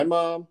Hi,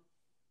 Mom.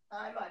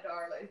 Hi, my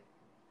darling.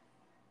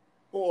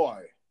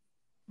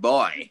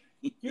 Boy,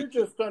 you're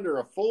just under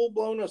a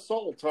full-blown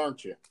assault,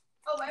 aren't you?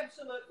 Oh,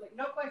 absolutely.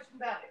 No question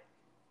about it.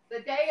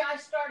 The day I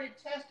started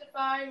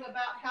testifying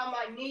about how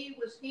my knee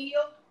was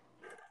healed,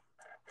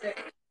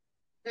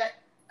 that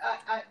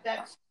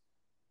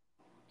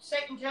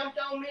Satan jumped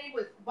on me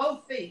with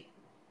both feet.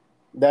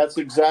 That's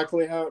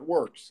exactly how it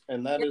works,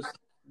 and that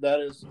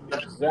is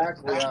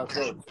exactly how it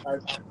works.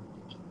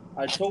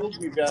 I told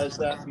you guys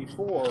that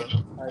before.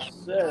 I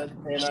said,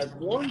 and I've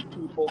warned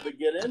people to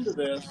get into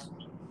this,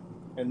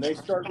 and they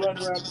start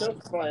running around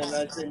testifying. And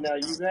I say, now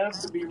you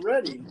have to be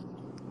ready,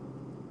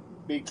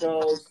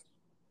 because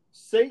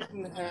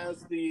Satan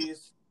has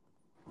these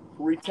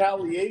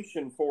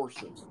retaliation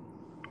forces.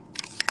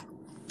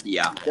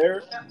 Yeah.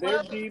 They're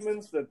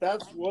demons.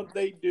 That's what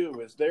they do.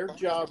 Is their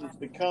job is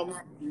to come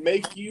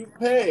make you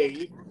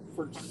pay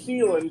for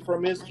stealing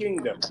from his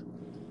kingdom.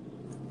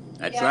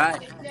 That's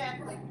right.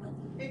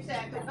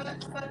 Exactly.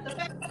 But the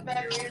fact of the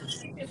matter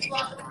is, he's just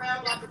flopping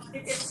around like a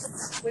chicken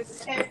with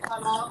his head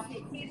cut off.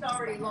 He's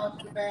already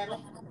lost the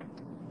battle.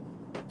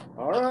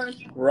 All right,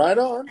 right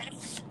on.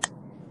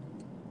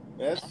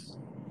 That's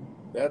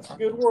a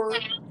good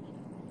word.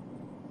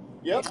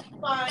 Yep. It's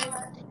fine.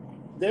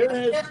 There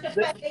It's just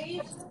a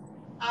phase,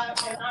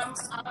 and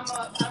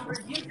I'm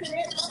rebuking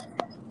it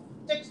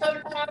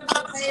 600 times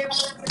a day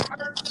at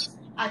work.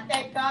 I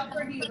thank God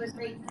for healing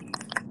me.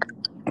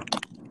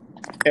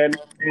 and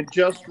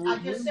just I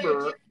just say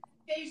remember,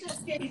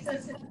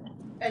 Jesus,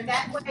 and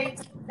that way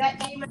that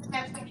demon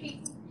has to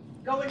keep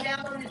going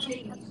down on his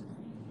knees.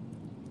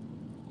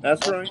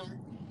 that's right.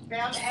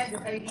 Bound to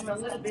aggravate him a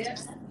little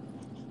bit.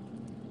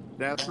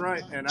 That's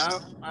right. And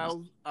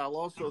I'll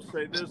also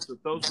say this,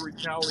 that those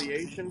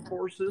retaliation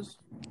forces,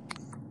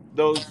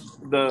 the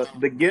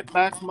get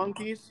back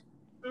monkeys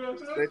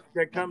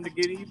that come to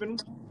get even,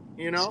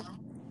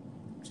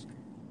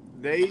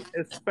 they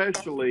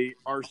especially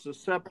are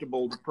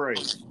susceptible to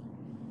praise.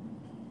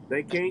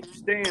 They can't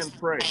stand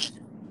praise.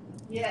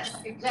 Yes,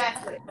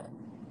 exactly.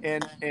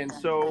 And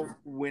so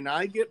when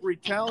I get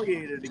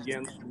retaliated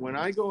against, when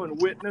I go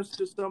and witness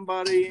to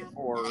somebody,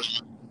 or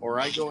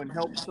I go and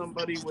help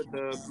somebody with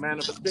a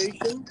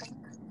manifestation,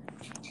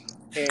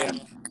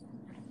 and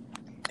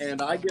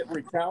I get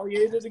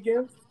retaliated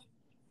against,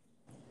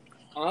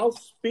 I'll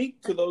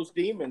speak to those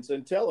demons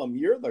and tell them,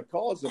 you're the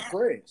cause of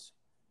praise.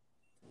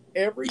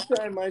 Every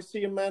time I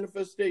see a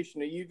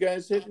manifestation of you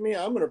guys hitting me,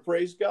 I'm going to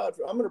praise God.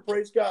 I'm going to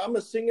praise God. I'm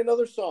going to sing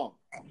another song.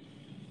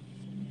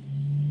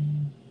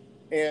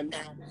 And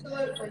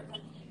Absolutely.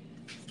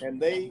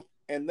 And they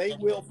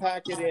will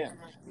pack it in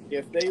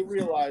if they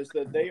realize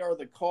that they are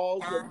the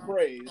cause of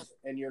praise,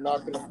 and you're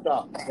not going to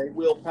stop. They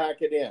will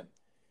pack it in.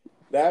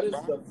 That is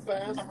the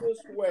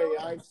fastest way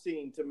I've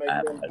seen to make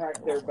them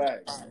pack their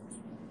bags.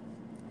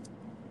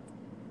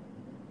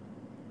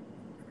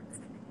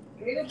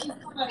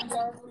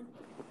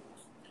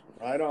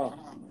 Right on.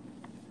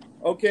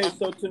 Okay,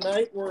 so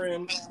tonight we're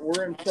in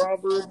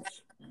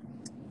Proverbs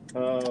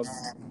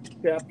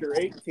chapter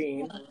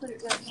 18.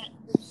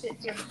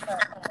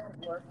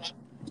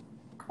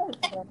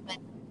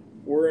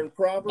 We're in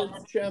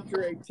Proverbs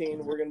chapter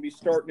 18. We're going to be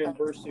starting in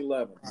verse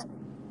 11.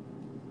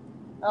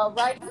 All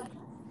right.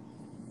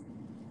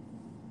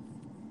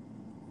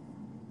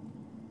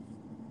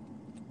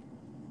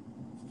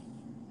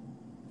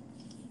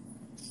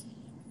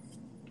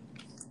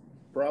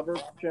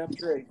 Proverbs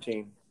chapter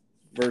 18,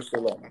 verse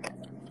 11.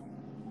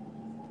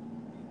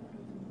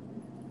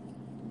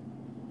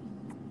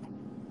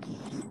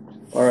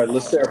 All right,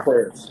 let's say our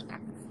prayers.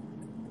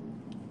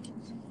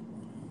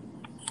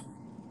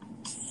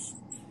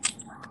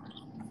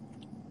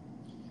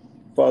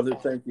 Father,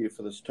 thank you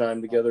for this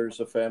time together as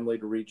a family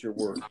to read your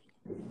word.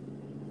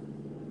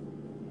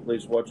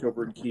 Please watch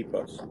over and keep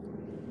us.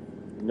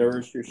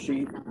 Nourish your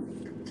sheep.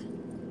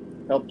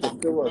 Help to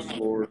fill us,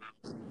 Lord.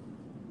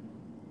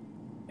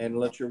 And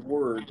let your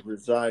word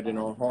reside in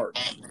our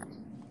hearts.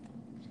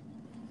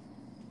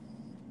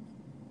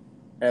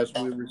 As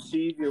we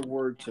receive your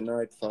word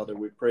tonight, Father,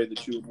 we pray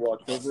that you would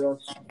watch over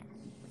us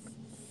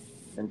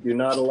and do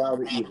not allow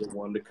the evil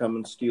one to come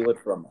and steal it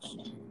from us.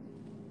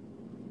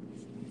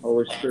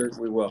 Holy Spirit,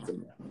 we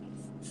welcome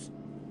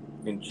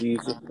you. In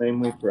Jesus' name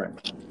we pray.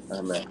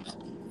 Amen.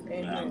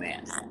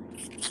 Amen.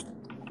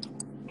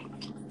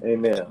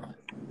 Amen.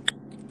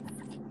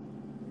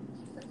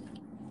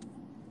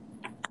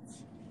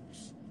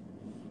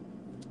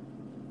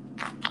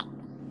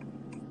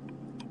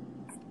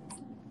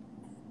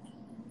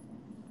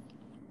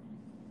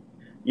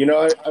 You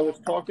know, I was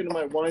talking to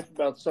my wife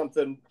about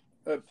something,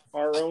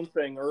 our own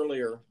thing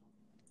earlier,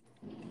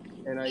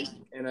 and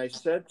I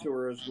said to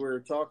her as we were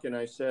talking,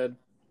 I said,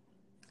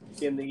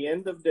 in the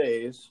end of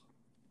days,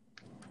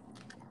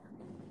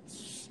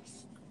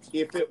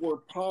 if it were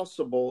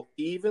possible,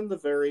 even the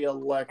very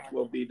elect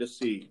will be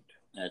deceived.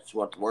 That's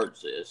what the word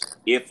says,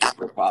 if it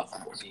were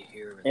possible.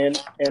 And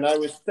I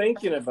was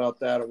thinking about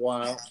that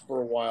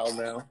for a while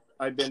now.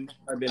 I've been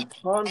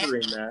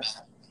pondering that.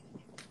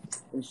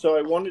 And so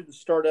I wanted to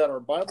start out our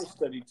Bible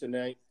study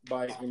tonight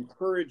by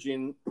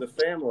encouraging the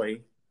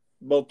family,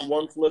 both the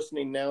ones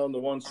listening now and the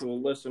ones who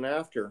will listen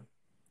after.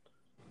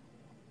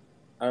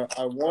 I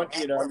want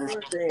you to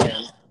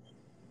understand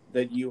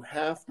that you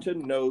have to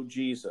know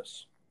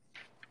Jesus.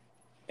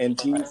 And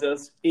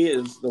Jesus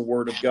is the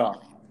Word of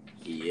God.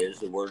 He is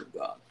the Word of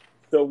God.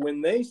 So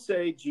when they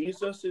say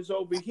Jesus is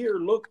over here,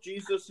 look,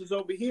 Jesus is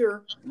over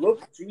here,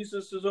 look,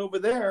 Jesus is over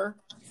there,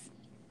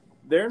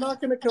 they're not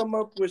going to come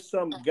up with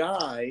some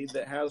guy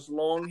that has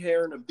long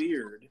hair and a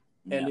beard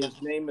and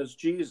his name is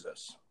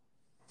Jesus.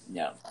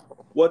 No.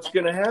 What's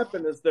going to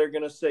happen is they're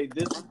going to say,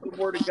 this is the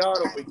Word of God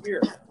over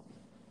here.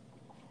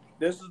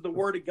 This is the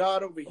Word of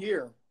God over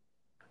here.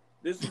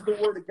 This is the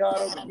Word of God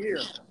over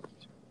here.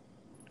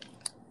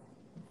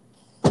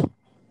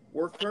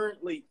 We're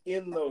currently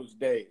in those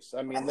days.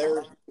 I mean,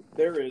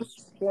 there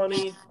is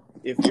plenty.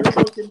 If you're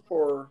looking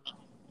for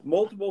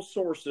multiple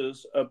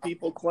sources of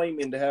people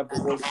claiming to have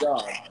the Word of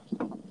God,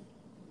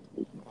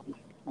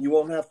 you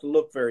won't have to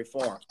look very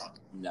far.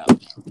 No.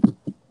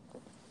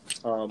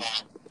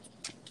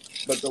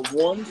 But the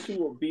ones who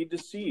will be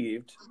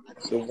deceived,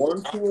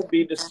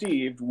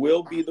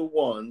 will be the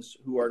ones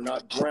who are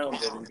not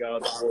grounded in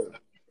God's Word.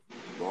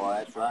 Boy,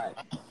 that's right.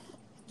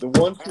 The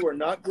ones who are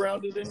not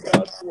grounded in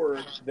God's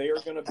Word, they are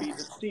going to be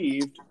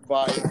deceived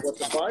by what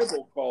the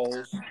Bible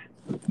calls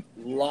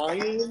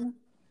lying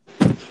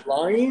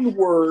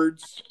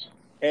words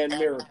and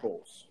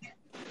miracles.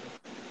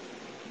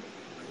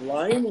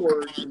 Lying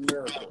words and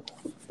miracles.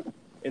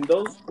 And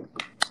those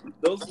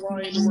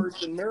lying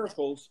words and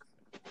miracles,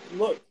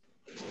 look,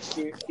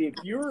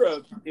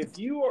 if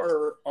you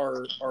are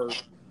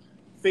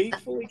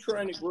faithfully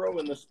trying to grow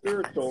in the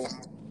spiritual,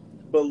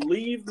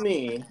 believe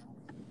me,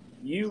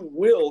 you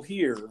will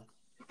hear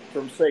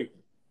from Satan.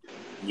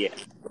 Yeah.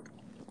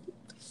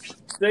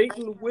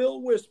 Satan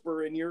will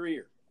whisper in your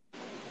ear.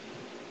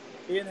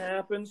 It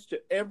happens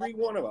to every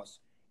one of us.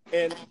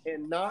 And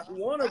not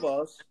one of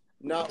us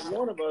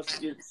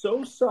is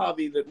so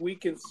savvy that we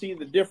can see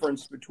the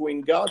difference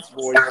between God's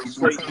voice and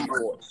Satan's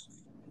voice.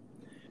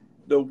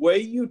 The way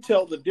you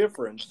tell the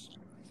difference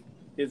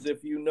is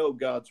if you know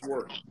God's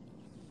Word.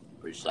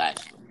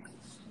 Precisely.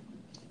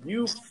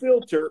 You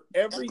filter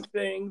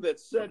everything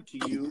that's said to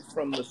you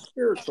from the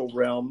spiritual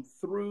realm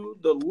through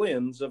the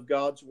lens of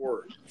God's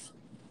Word.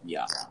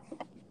 Yeah.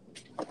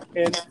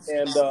 And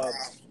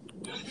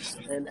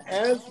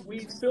as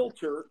we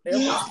filter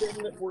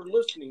everything that we're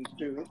listening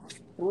to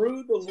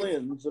through the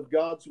lens of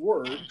God's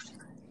Word,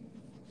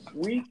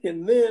 we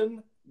can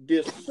then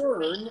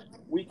discern,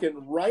 we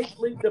can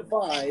rightly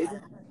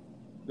divide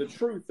the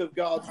truth of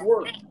God's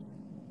Word.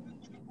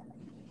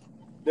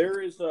 There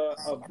is a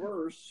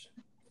verse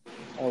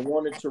I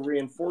wanted to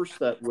reinforce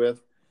that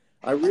with.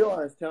 I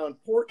realized how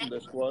important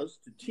this was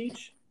to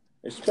teach,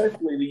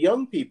 especially the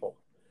young people.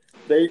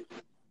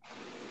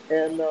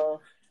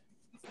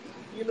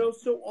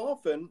 So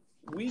often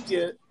we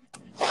get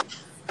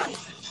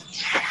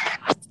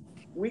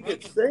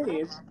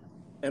saved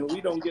and we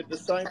don't get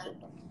discipled.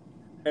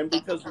 And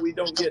because we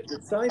don't get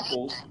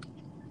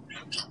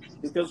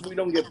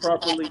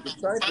properly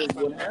discipled,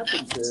 what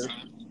happens is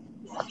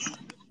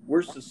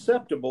we're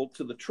susceptible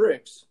to the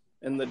tricks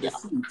and the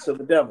deceits of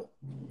the devil.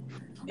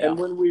 Yeah. And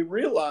when we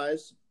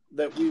realize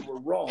that we were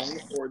wrong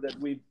or that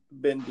we've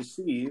been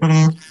deceived,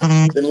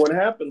 then what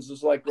happens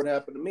is like what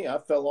happened to me. I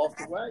fell off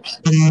the wagon.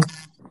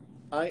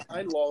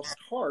 I lost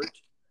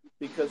heart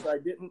because I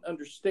didn't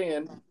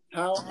understand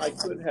how I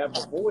could have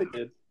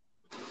avoided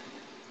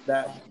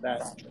that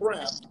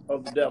trap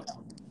of the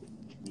devil.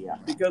 Yeah.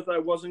 Because I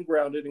wasn't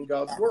grounded in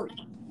God's Word.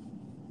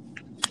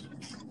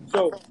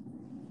 So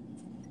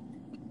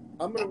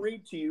I'm going to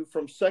read to you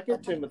from 2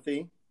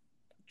 Timothy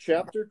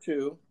chapter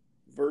 2,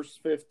 verse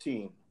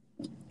 15.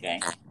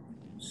 Okay.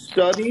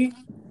 Study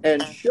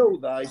and show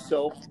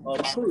thyself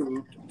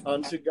approved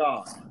unto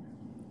God,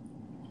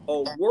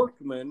 a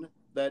workman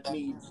that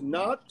needs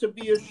not to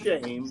be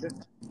ashamed,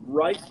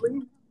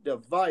 rightly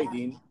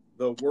dividing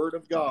the Word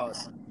of God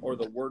or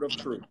the Word of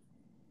truth.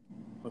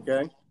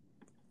 Okay?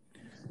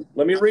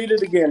 Let me read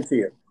it again to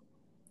you.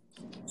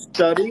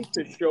 Study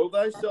to show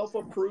thyself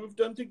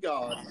approved unto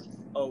God,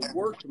 a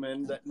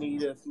workman that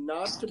needeth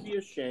not to be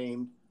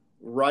ashamed,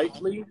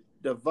 rightly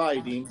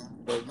dividing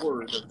the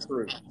Word of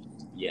truth.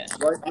 Yes.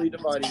 Rightly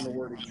dividing the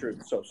Word of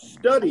truth. So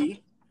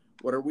study.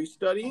 What are we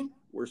studying?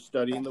 We're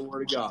studying the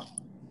Word of God.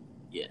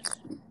 Yes.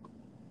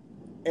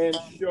 And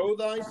show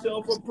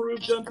thyself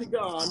approved unto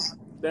God.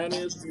 That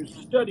is, you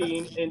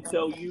studying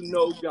until you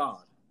know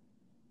God.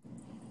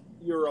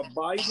 You're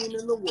abiding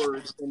in the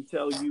Word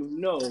until you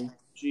know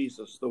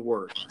Jesus, the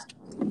Word.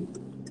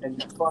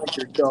 And you find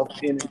yourself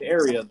in an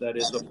area that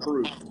is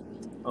approved.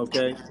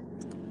 Okay?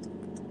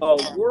 A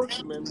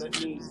workman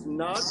that needs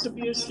not to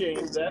be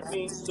ashamed. That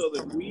means so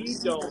that we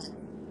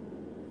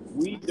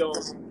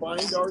don't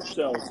find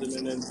ourselves in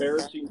an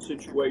embarrassing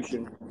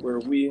situation where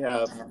we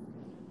have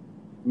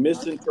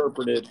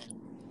misinterpreted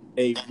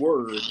a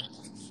word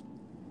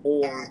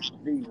or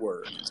the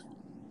Word.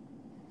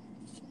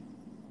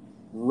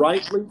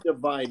 Rightly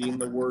dividing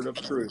the Word of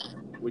truth.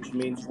 which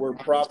means we're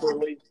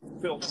properly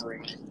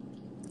filtering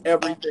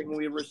everything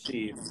we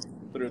receive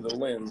through the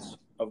lens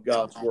of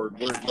God's word.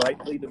 We're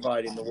rightly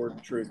dividing the word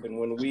of truth. And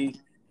when we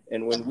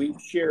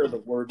share the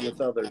word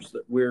with others,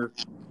 that we're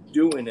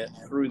doing it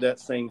through that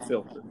same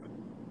filter.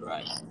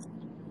 Right.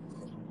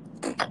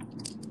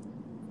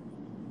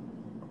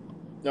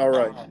 All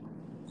right.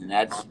 And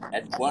that's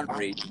one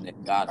reason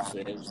that God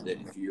says that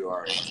if you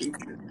are a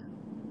teacher,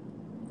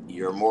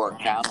 you're more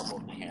accountable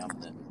to him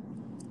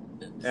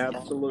than the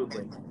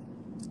Absolutely.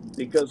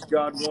 Because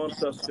God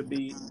wants us to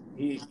be,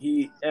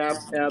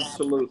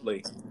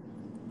 absolutely.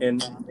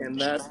 And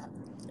that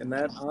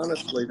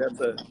honestly,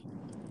 that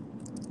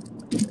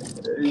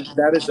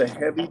is a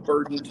heavy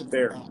burden to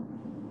bear.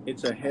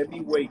 It's a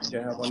heavy weight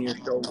to have on your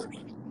shoulders.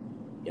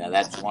 Yeah,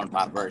 that's one of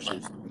my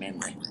verses of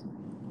memory.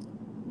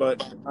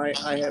 But I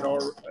had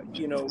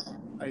already,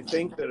 I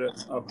think that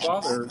a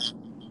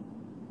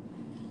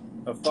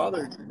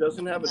father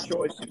doesn't have a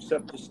choice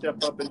except to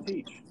step up and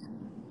teach.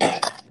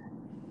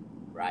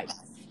 Right.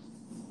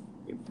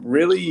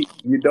 Really,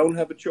 you don't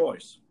have a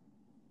choice.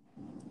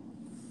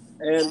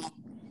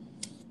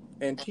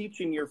 And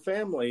teaching your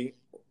family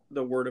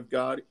the word of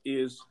God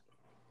is,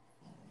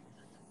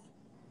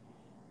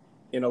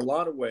 in a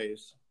lot of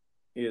ways,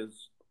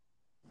 is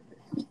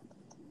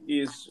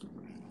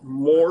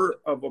more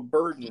of a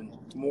burden,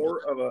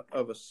 more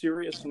of a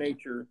serious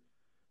nature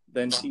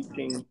than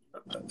teaching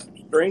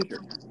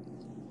strangers.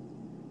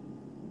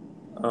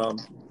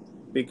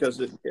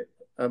 Because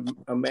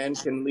a man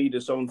can lead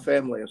his own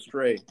family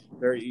astray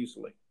very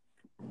easily,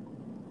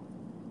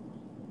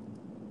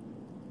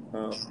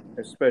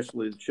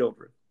 especially the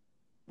children.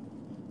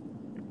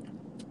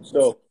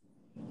 So,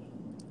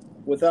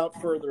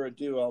 without further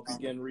ado, I'll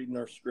begin reading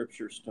our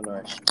scriptures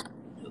tonight.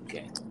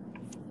 Okay.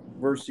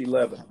 Verse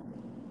 11.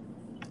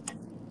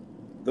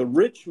 The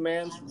rich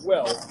man's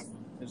wealth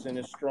is in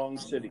his strong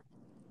city,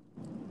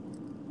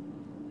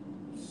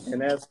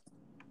 and as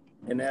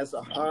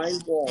a high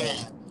wall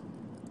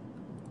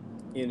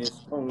in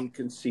his own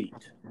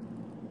conceit.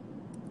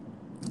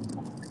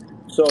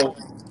 So,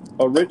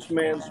 a rich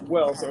man's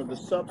wealth, or the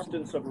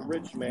substance of a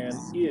rich man,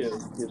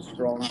 is his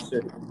strong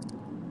city.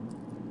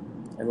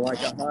 And like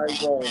a high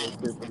wall is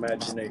his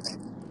imagination.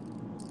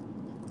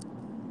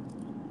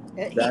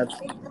 And he thinks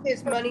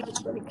his money is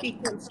going to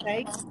keep him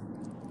safe.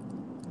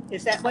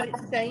 Is that what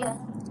it's saying?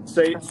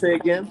 Say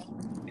again?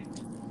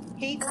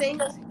 He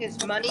thinks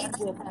his money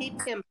will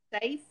keep him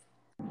safe.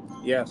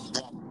 Yes.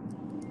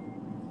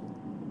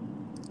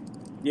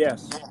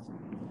 Yes.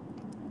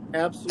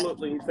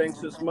 Absolutely. He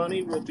thinks his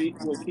money will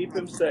keep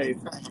him safe.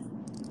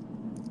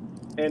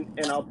 And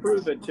I'll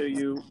prove it to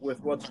you with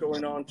what's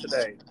going on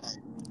today.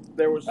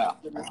 There was an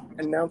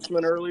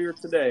announcement earlier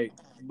today.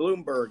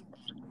 Bloomberg,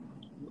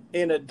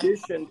 in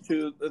addition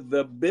to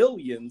the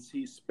billions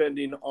he's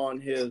spending on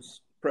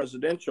his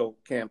presidential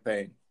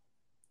campaign,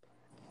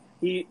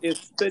 he is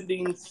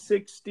spending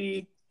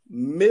 $60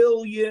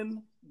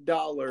 million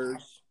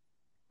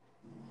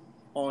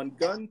on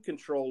gun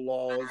control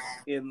laws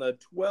in the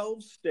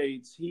 12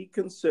 states he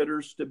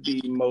considers to be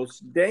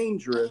most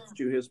dangerous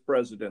to his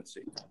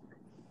presidency.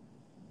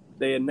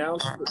 They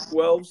announced the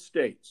 12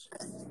 states.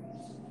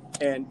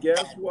 And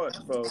guess what,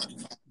 folks?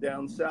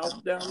 Down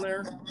south down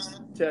there,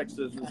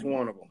 Texas is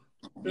one of them.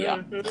 Yeah.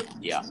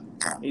 Mm-hmm. Yeah.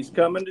 He's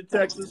coming to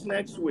Texas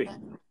next week.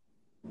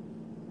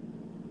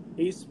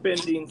 He's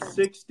spending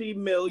 $60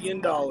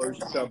 million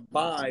to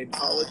buy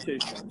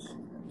politicians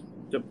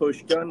to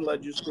push gun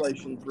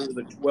legislation through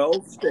the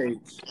 12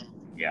 states,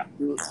 Yeah.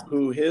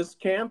 who his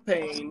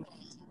campaign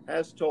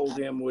has told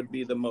him would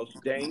be the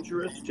most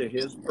dangerous to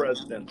his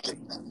presidency.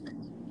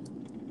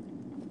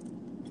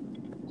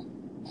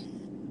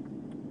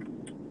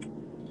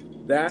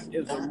 That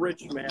is a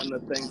rich man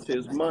that thinks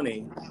his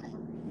money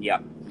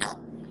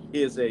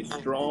is a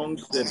strong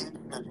city.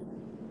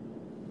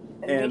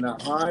 And a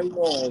high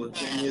wall is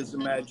in his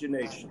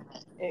imagination.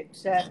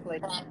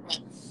 Exactly.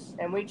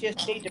 And we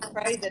just need to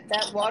pray that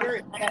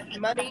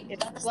money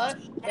is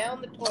flushed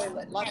down the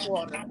toilet like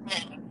water.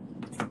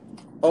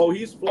 Oh,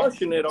 he's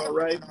flushing it all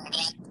right.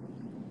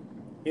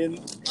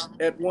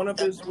 At one of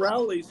his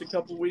rallies a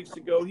couple weeks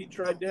ago, he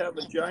tried to have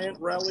a giant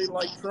rally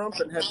like Trump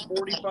and had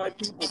 45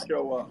 people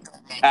show up.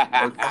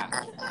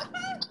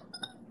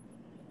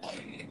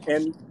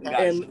 And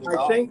I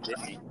think,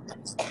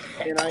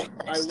 and I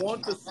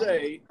want to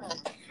say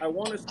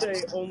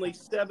only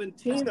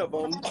 17 of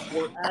them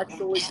were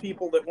actually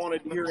people that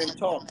wanted to hear him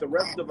talk. The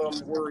rest of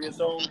them were his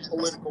own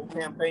political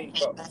campaign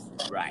folks.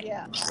 Right.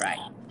 Yeah. Right.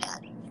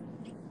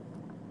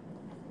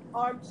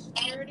 Armed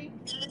security.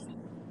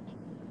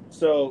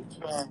 So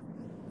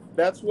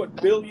that's what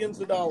billions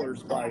of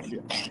dollars buys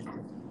you.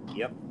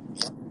 Yep.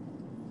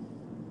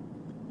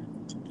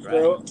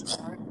 So,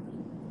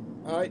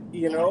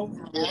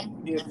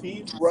 if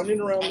he's running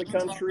around the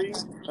country,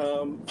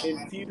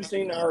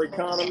 infusing our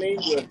economy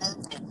with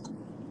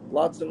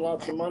lots and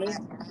lots of money,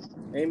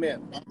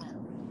 amen.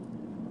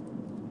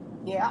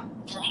 Yeah.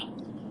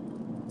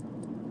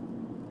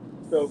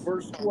 So,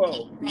 verse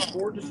 12,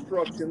 before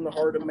destruction, the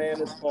heart of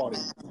man is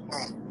haughty.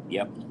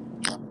 Yep.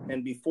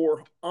 and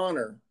before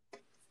honor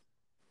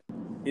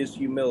is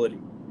humility.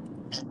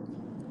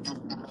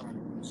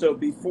 So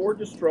before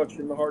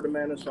destruction, the heart of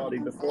man is haughty.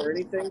 Before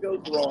anything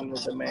goes wrong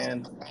with a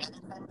man,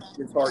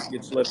 his heart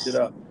gets lifted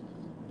up.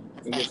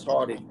 He gets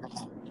haughty.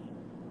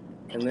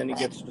 And then he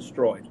gets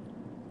destroyed.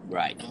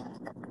 Right.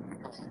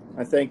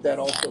 I think that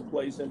also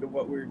plays into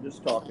what we were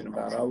just talking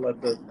about. I'm going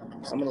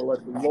to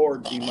let the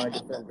Lord be my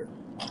defender.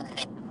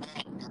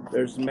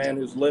 There's a man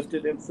who's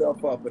lifted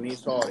himself up and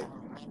he's haughty.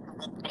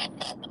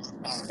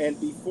 And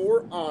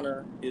before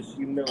honor is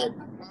humility.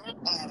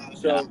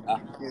 So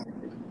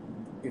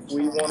if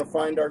we want to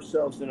find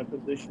ourselves in a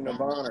position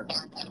of honor,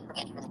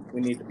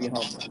 we need to be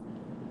humble.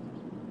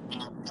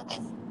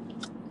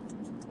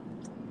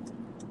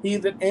 He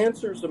that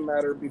answers a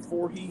matter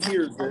before he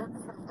hears it,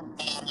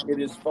 it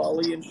is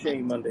folly and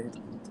shame unto him.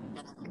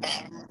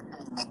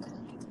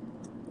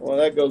 Well,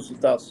 that goes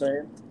without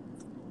saying.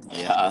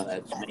 Yeah,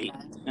 that's me.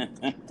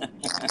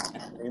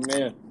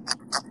 Amen.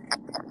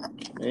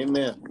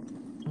 Amen.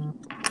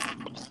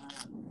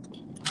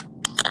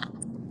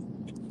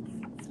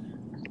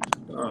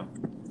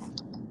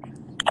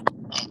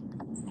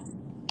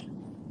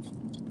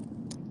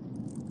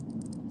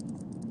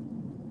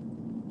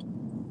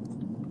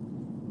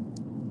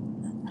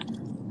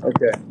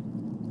 Okay.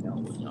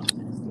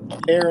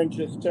 Aaron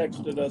just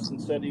texted us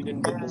and said he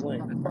didn't get the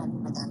link.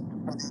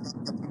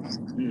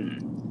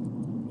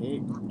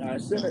 I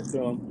sent it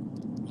to him.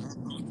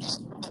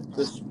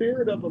 The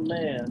spirit of a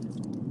man,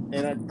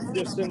 and I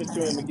just sent it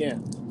to him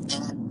again.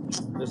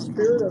 The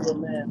spirit of a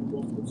man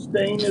will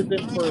sustain his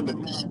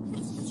infirmity,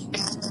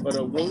 but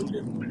a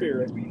wounded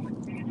spirit,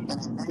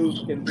 who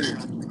can heal?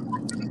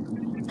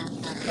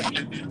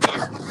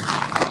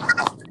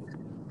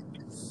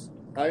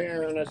 Hi,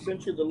 Aaron. I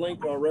sent you the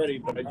link already,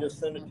 but I just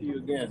sent it to you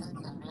again.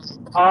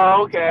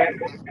 Oh, okay.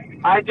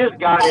 I just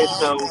got it,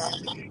 so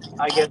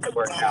I guess it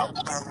worked out.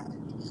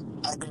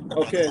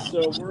 Okay,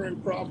 so we're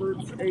in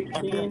Proverbs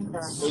 18,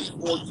 verse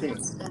 14.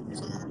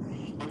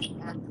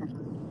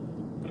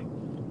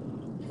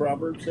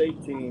 Proverbs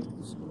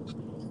 18,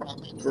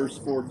 verse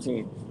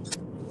 14.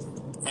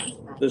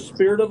 The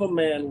spirit of a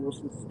man will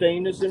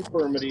sustain his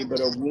infirmity, but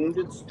a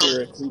wounded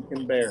spirit who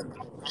can bear?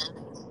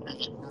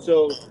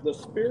 So the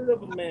spirit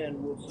of a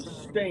man will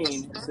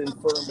sustain his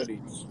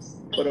infirmities,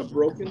 but a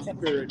broken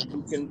spirit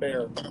who can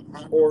bear?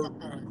 Or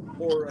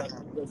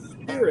the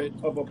spirit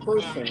of a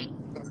person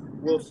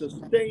will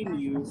sustain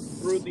you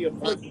through the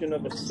affliction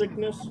of a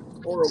sickness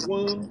or a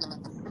wound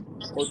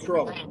or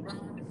trouble.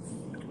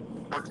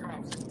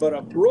 But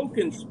a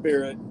broken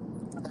spirit,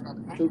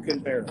 who can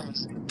bear it?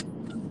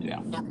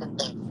 Yeah.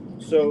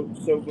 So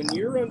when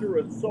you're under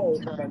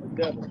assault by the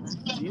devil,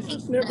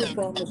 Jesus never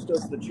promised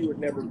us that you would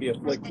never be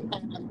afflicted.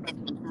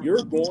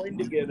 You're going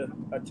to get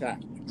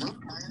attacked.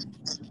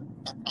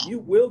 You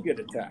will get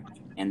attacked.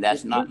 And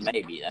that's not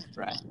maybe. That's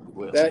right. You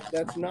will.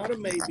 That's not a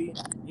maybe.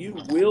 You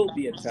will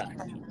be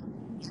attacked.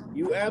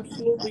 You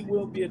absolutely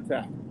will be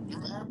attacked.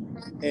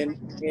 And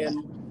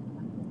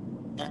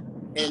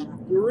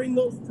during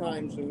those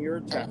times when you're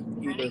attacked,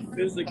 either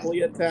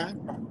physically attacked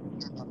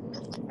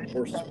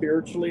or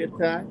spiritually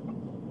attacked,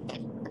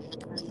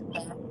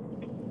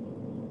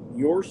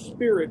 your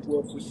spirit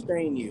will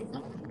sustain you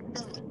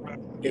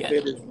if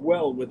it is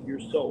well with your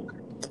soul.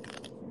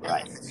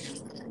 Right.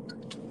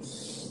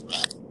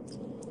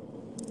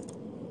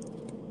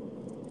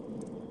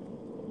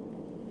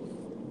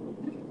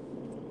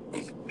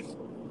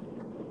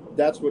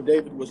 That's what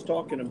David was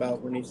talking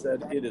about when he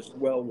said, "It is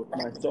well with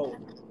my soul."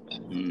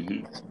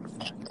 Mm-hmm.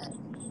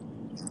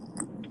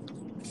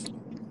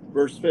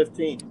 Verse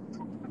 15.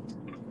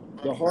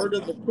 The heart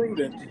of the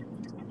prudent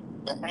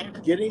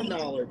getting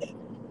knowledge,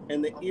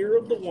 and the ear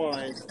of the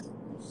wise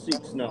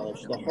seeks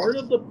knowledge. The heart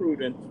of the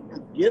prudent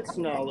gets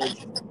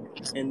knowledge,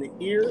 and the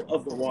ear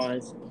of the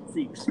wise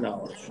seeks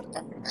knowledge.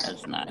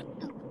 That's nice.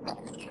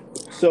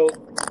 So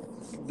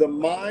the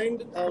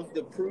mind of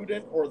the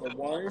prudent or the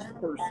wise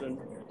person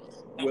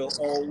will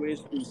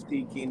always be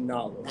seeking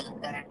knowledge.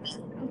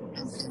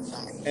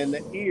 And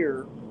the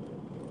ear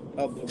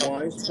of the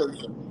wise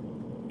person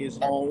is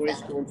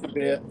always going to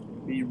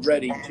be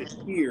ready to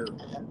hear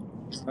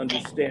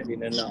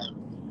understanding and knowledge.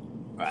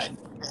 Right.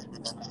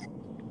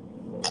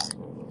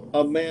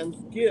 A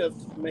man's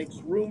gift makes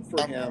room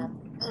for him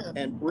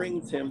and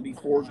brings him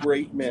before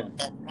great men.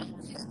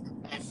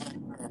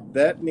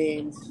 That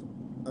means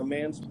a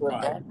man's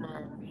bribe.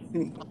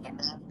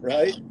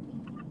 Right?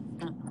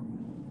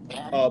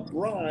 A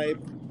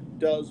bribe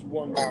does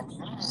wonders.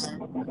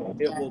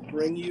 It will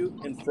bring you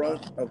in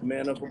front of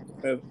men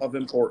of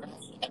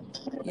importance.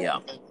 Yeah.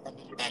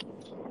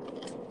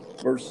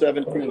 Verse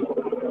 17.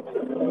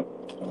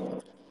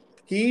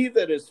 He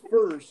that is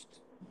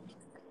first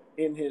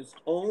in his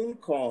own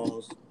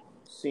cause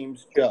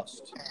seems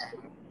just,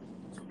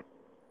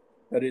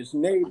 but his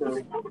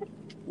neighbor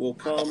will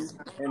come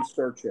and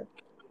search him.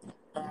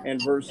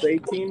 And verse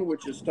 18,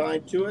 which is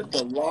tied to it,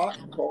 the lot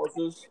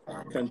causes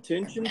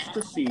contentions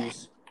to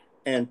cease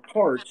and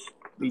parts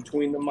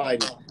between the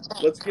mighty.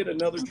 Let's get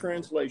another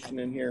translation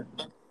in here.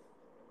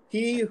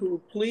 He who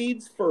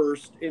pleads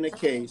first in a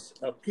case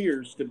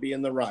appears to be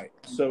in the right.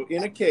 So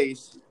in a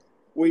case,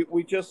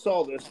 we just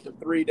saw this for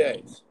 3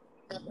 days,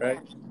 right?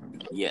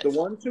 Yes. The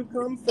ones who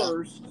come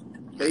first,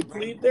 they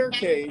plead their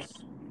case,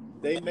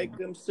 they make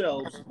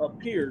themselves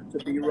appear to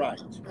be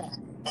right.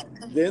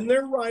 Then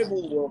their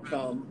rival will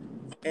come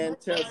and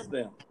test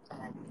them.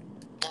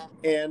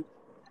 And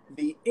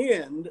the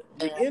end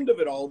of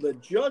it all, the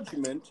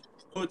judgment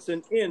puts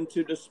an end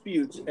to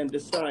disputes and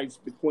decides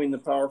between the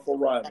powerful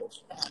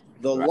rivals.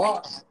 The Right.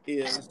 lot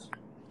is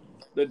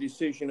the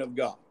decision of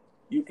God.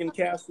 You can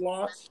cast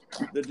lots,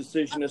 the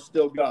decision is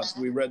still God's.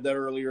 We read that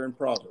earlier in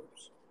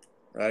Proverbs,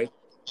 right?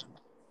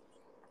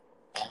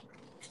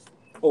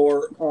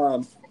 Or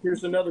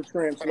here's another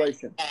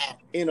translation.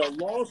 In a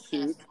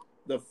lawsuit,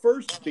 the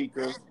first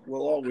speaker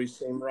will always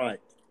seem right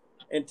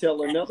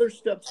until another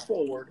steps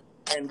forward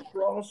and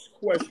cross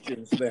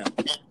questions them,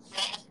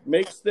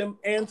 makes them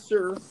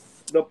answer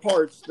the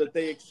parts that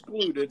they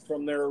excluded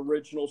from their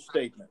original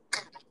statement.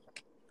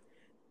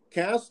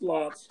 Cast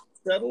lots,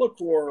 settle a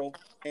quarrel,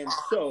 and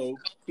so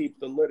keep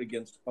the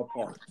litigants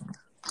apart.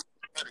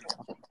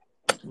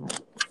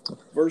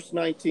 Verse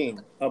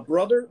 19, a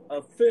brother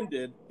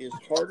offended is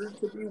harder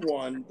to be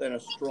won than a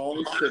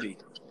strong city,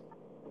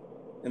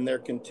 and their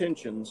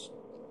contentions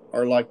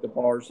are like the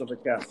bars of a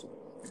castle.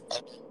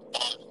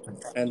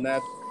 And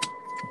that's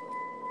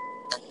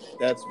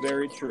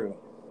very true.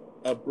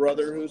 A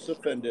brother who's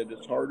offended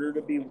is harder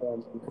to be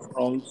won than a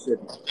strong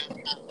city.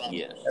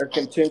 Yes. Their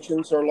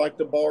contentions are like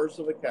the bars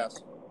of a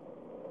castle.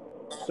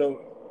 So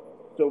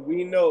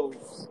we know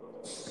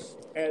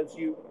as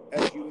you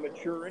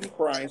mature in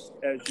Christ,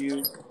 as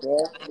you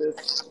walk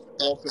this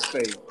walk of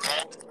faith,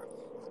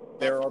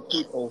 there are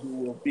people who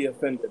will be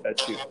offended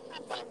at you.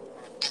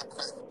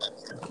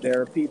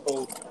 There are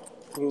people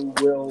who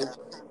will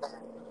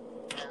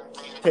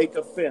take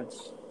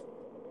offense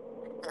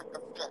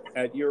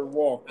at your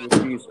walk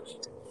with Jesus.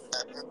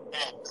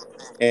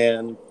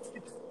 And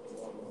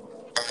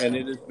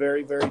it is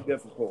very, very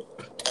difficult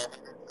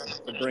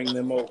to bring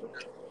them over.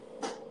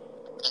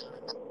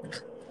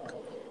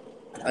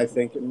 I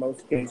think in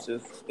most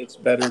cases, it's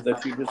better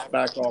that you just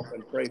back off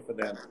and pray for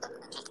them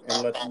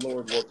and let the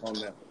Lord work on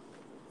them.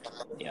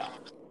 Yeah.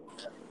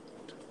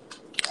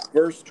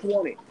 Verse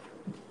 20.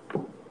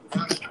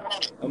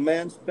 A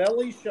man's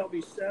belly shall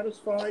be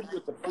satisfied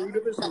with the fruit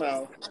of his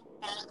mouth,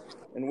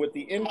 and with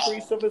the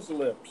increase of his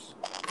lips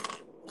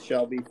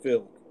shall be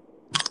filled.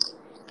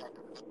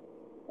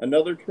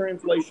 Another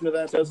translation of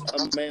that says,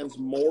 a man's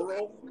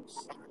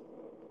morals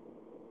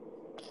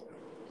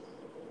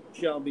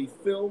shall be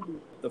filled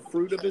with the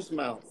fruit of his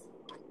mouth,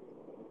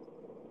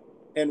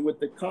 and with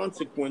the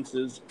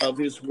consequences of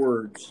his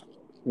words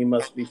he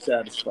must be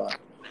satisfied.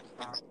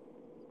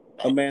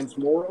 A man's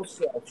moral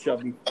self shall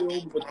be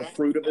filled with the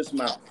fruit of his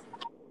mouth.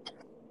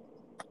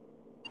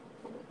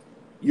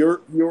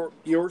 Your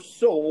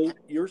soul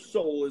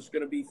is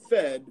going to be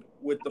fed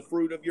with the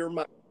fruit of your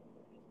mouth.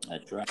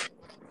 That's right.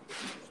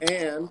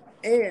 And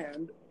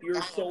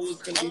your soul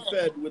is going to be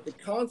fed with the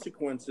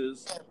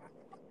consequences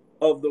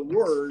of the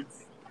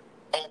words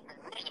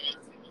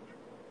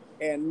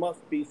and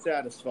must be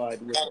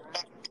satisfied with it.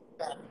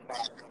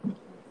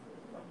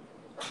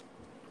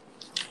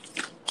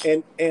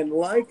 And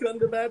like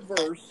unto that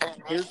verse,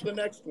 here's the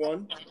next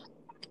one.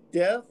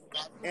 Death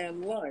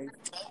and life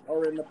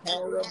are in the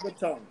power of the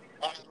tongue,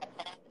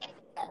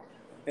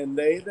 and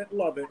they that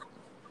love it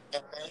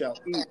shall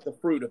eat the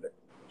fruit of it.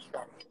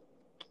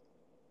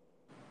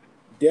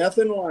 Death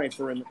and life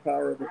are in the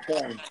power of the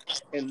tongue,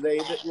 and they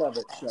that love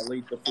it shall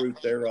eat the fruit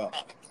thereof.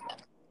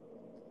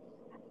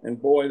 And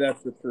boy,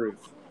 that's the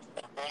truth.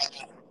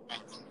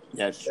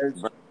 That's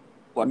There's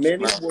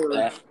many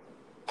words.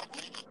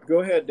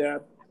 Go ahead,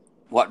 Dad.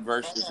 What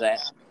verse is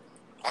that?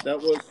 That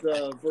was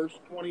verse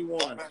 21,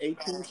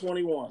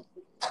 1821.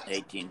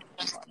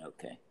 1821,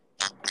 okay.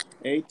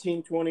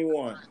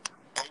 1821.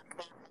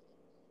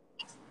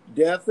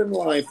 Death and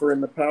life are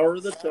in the power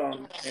of the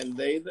tongue, and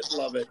they that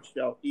love it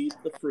shall eat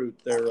the fruit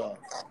thereof.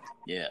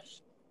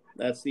 Yes.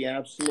 That's the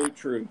absolute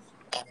truth.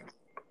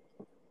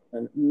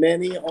 And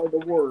many are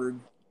the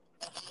words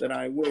that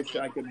I wish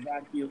I could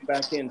vacuum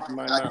back into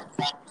my mouth.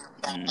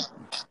 Mm-hmm.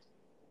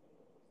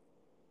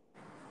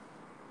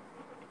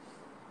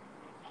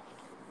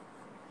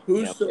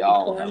 Whoso we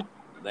all have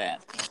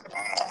that.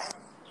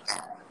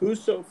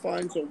 Whoso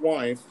finds a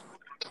wife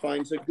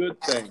finds a good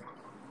thing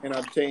and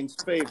obtains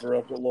favor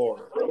of the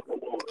Lord.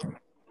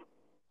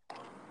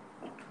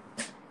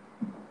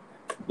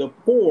 The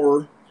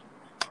poor,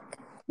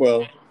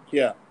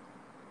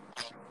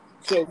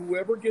 So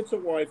whoever gets a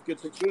wife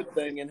gets a good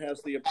thing and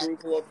has the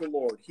approval of the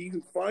Lord. He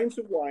who finds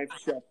a wife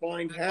shall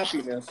find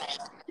happiness.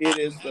 It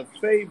is the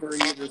favor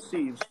he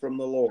receives from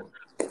the Lord.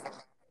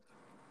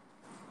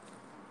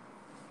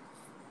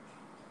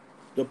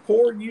 The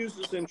poor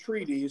uses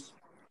entreaties,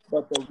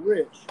 but the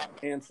rich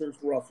answers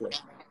roughly.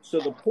 So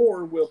the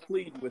poor will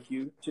plead with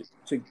you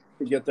to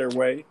get their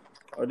way,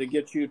 or to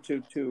get you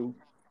to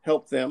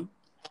help them.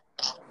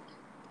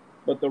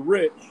 But the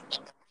rich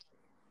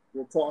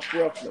will talk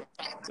roughly.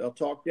 They'll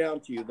talk down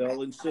to you.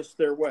 They'll insist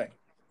their way.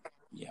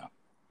 Yeah.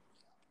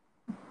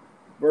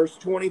 Verse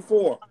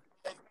 24.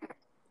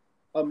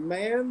 A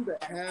man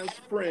that has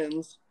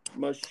friends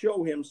must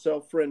show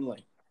himself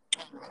friendly.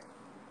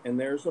 And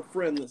there's a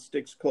friend that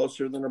sticks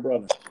closer than a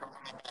brother.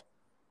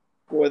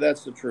 Boy,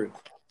 that's the truth.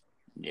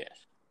 Yes.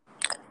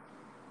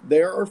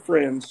 There are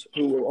friends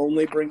who will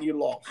only bring you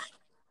loss.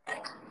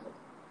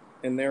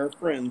 And there are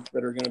friends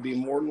that are going to be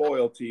more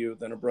loyal to you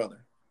than a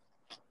brother.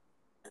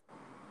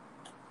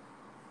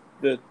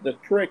 The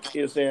trick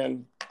is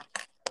in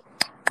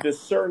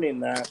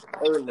discerning that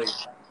early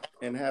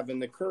and having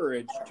the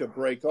courage to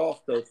break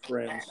off those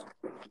friends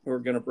who are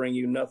going to bring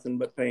you nothing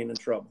but pain and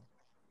trouble.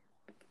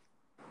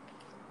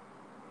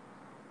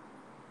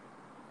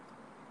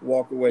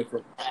 Walk away from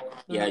it.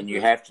 Yeah, and you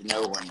have to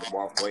know when to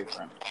walk away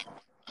from it.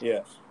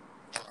 Yes.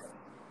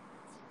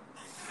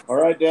 All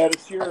right, Dad,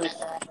 it's yours.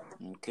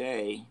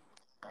 Okay.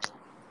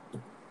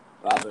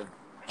 Father,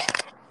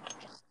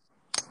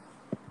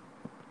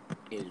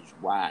 it is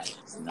wise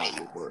to know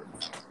your word.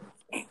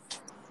 And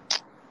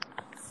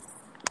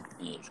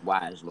it is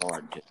wise,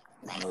 Lord, to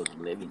know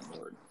the living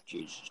word,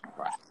 Jesus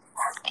Christ.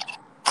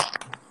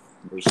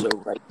 We're so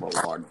grateful,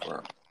 Lord,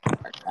 for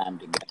our time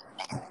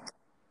together.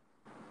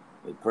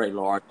 We pray,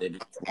 Lord, that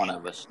each one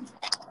of us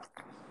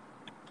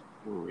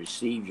will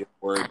receive your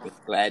word with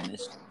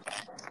gladness.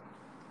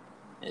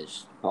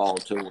 As Paul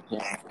told Timothy,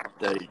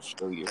 study to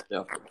show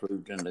yourself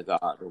approved unto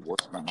God, a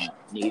workman that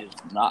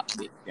needeth not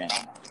be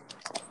ashamed,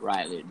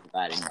 rightly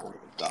dividing the word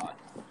of God.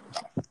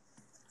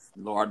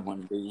 Lord,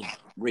 when we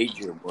read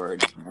your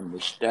word, when we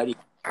study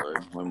your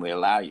word, when we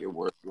allow your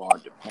word,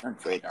 Lord, to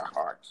penetrate our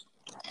hearts,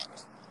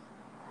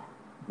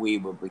 we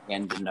will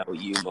begin to know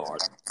you,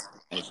 Lord,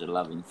 as a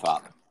loving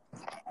Father.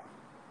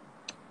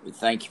 We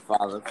thank you,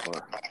 Father,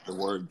 for the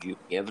word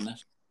you've given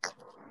us.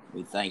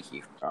 We thank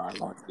you for our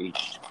Lord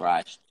Jesus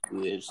Christ,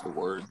 who is the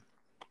word.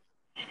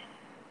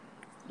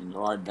 And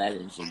Lord, that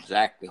is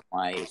exactly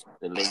why it's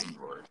the living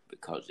word,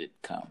 because it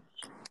comes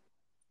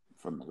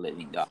from the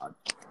living God.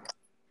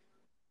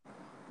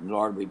 And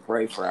Lord, we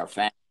pray for our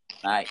family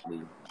tonight.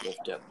 We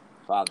lift up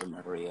Father,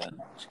 Maria,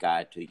 and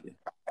Sky to you.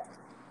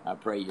 I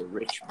pray your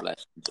rich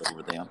blessings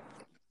over them.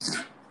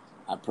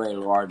 I pray,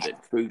 Lord,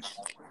 that truth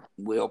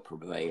will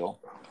prevail,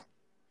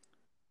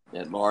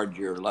 that, Lord,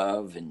 your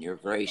love and your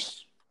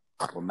grace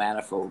will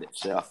manifold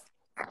itself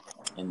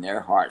in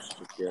their hearts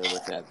to share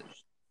with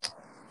others.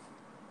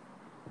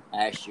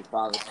 I ask you,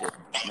 Father, to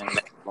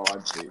minister,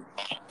 Lord, to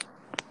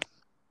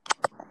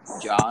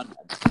John.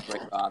 I pray,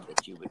 God,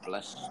 that you would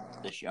bless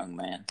this young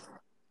man,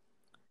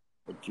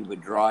 that you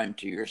would draw him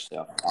to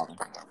yourself, Father,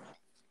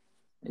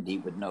 that he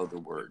would know the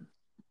word.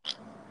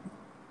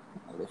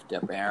 I lift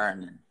up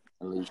Aaron and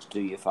Elise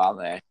to you,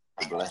 Father. I ask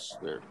you to bless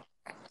their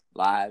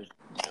lives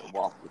and their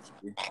walk with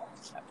you.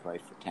 I pray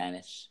for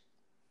Tanis,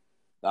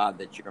 God,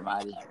 that your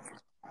mighty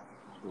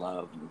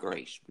love and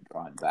grace would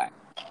draw him back.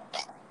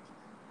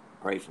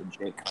 Pray for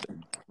Jacob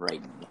and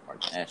Braden,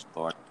 Lord. Ask,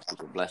 Lord, you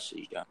to bless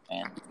these young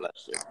men,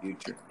 bless their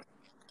future,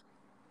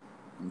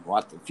 and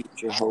what the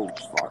future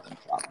holds for them,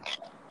 Father.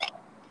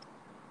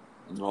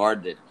 And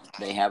Lord, that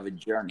they have a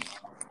journey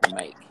to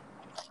make.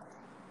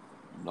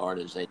 And Lord,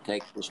 as they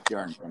take this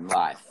journey in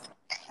life,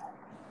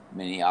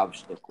 many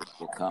obstacles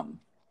will come,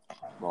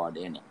 Lord,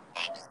 in it.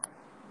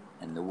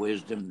 And the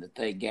wisdom that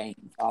they gain,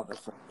 Father,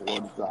 from the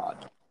Word of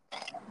God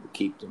will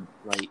keep them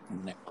straight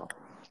and narrow.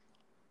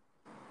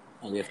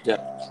 I lift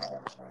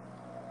up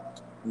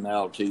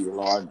Mel to you,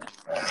 Lord.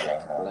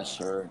 Bless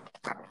her,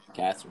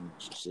 Catherine,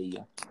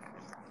 Cecilia.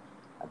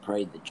 I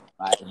pray that your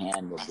mighty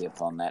hand will be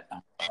upon that.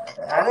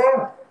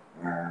 I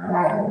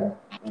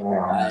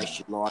ask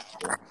you, Lord,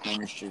 to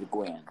minister to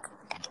Gwen,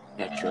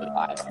 touch her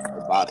life and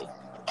her body.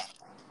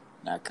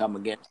 And I come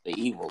against the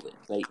evil that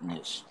Satan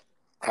has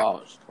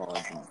caused,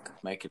 Lord, and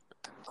make it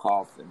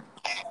cough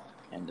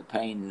and the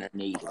pain in their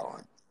knee,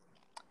 Lord.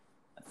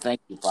 I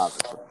thank you, Father,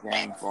 for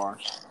caring for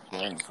us,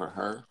 caring for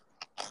her.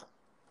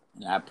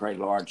 And I pray,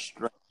 Lord,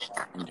 strength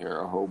into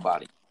her whole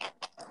body.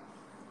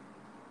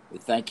 We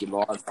thank you,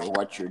 Lord, for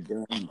what you're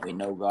doing. We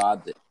know,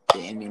 God, that the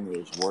enemy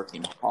is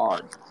working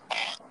hard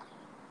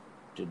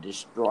to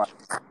destroy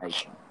the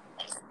nation.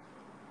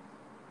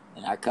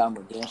 And I come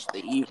against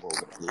the evil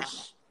that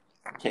has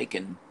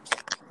taken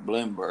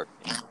Bloomberg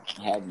and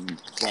had him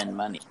spend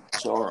money,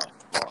 Soros,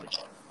 Lord,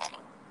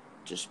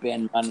 to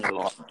spend money,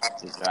 Lord,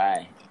 to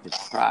try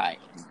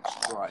and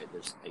destroy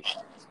this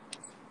nation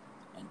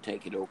and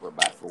take it over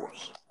by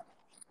force.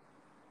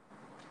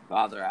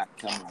 Father, I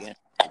come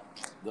against the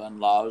gun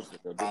laws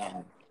that are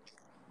being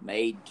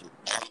made to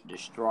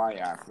destroy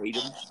our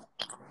freedoms.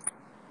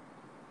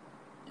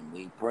 And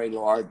we pray,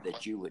 Lord,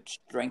 that you would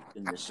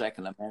strengthen the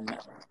Second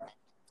Amendment,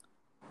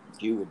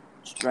 that you would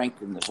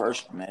strengthen the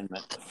First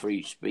Amendment of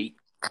free speech.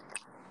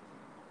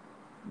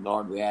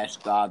 Lord, we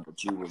ask, God,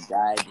 that you would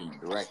guide and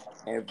direct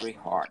every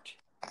heart,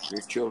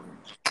 your children,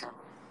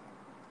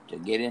 to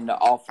get into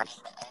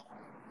office,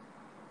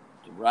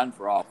 to run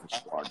for office,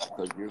 Lord,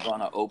 because you're going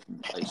to open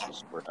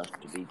places for us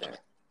to be there.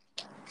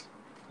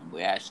 And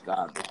we ask,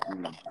 God, that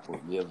you will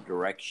give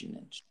direction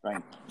and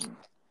strength and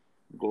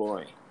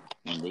glory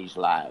in these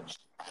lives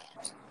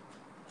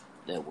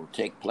that will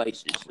take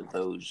places of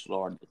those,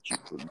 Lord, that you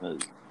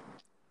remove.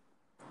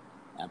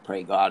 I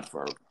pray, God,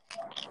 for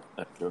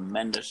a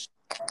tremendous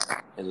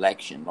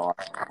election, Lord,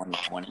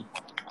 2020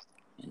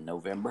 in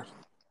November.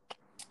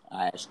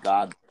 I ask,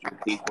 God, that your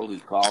people who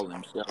call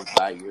themselves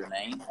by your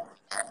name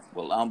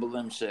will humble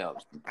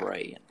themselves and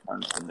pray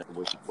and turn from their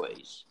wicked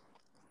ways,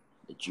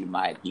 that you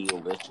might heal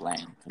this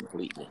land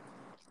completely.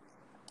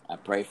 I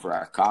pray for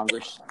our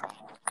Congress.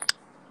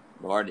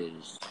 Lord, it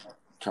is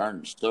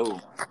turned so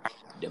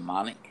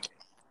demonic.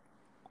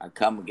 I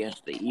come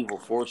against the evil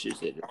forces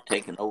that have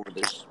taken over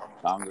this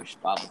Congress,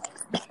 Father.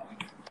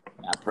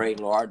 I pray,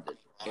 Lord, that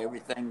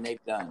everything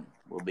they've done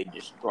will be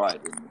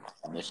destroyed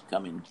in this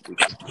coming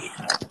week or two.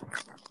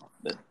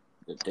 But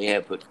that they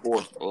have put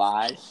forth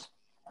lies,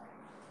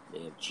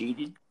 they have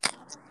cheated,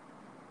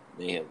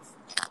 they have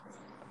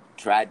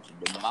tried to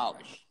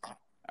demolish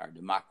our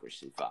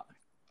democracy, Father.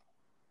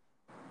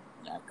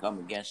 And I come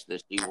against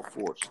this evil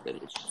force that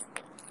has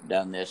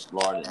done this,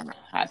 Lord, in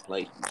high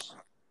places.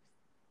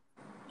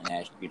 And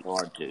ask you,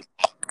 Lord, to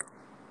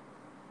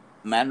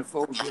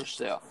manifold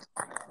yourself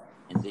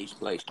in these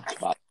places,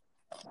 Father.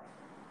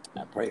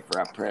 I pray for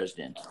our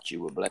president that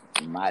you will bless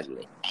him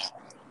mightily.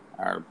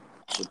 Our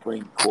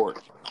Supreme Court,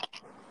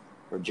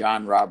 for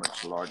John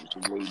Roberts, Lord, as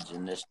he leads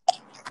in this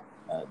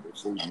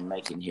decision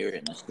making here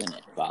in the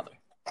Senate, Father.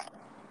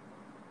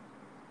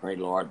 Pray,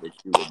 Lord, that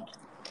you would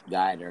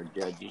guide our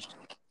judges.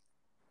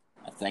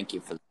 I thank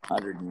you for the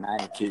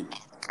 192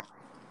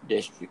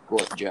 district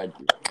court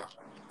judges,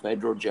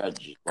 federal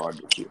judges, Lord,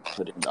 that you have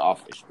put into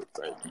office with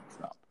President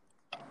Trump.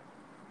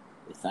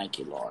 We thank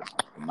you, Lord,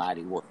 for the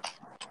mighty work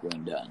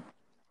being done.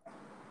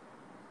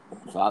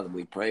 Father,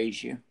 we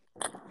praise you.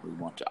 We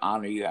want to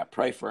honor you. I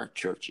pray for our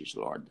churches,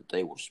 Lord, that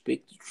they will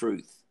speak the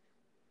truth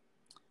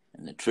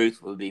and the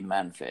truth will be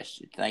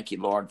manifested. Thank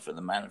you, Lord, for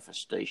the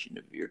manifestation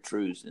of your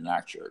truths in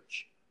our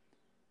church.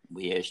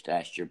 We just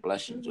ask your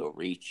blessings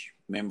over each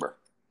member,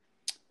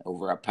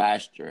 over our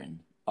pastor and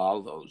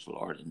all those,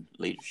 Lord, in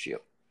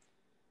leadership.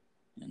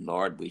 And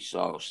Lord, we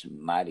saw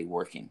some mighty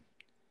working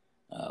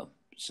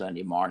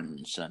Sunday morning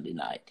and Sunday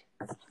night.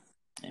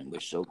 And we're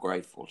so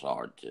grateful,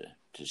 Lord,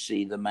 to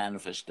see the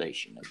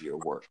manifestation of your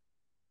work.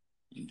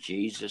 In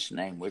Jesus'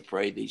 name we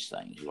pray these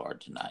things,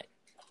 Lord, tonight.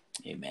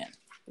 Amen.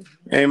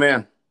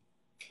 Amen.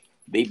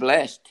 Be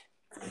blessed.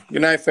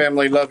 Good night,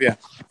 family. Love you.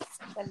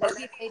 I love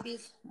you,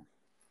 babies.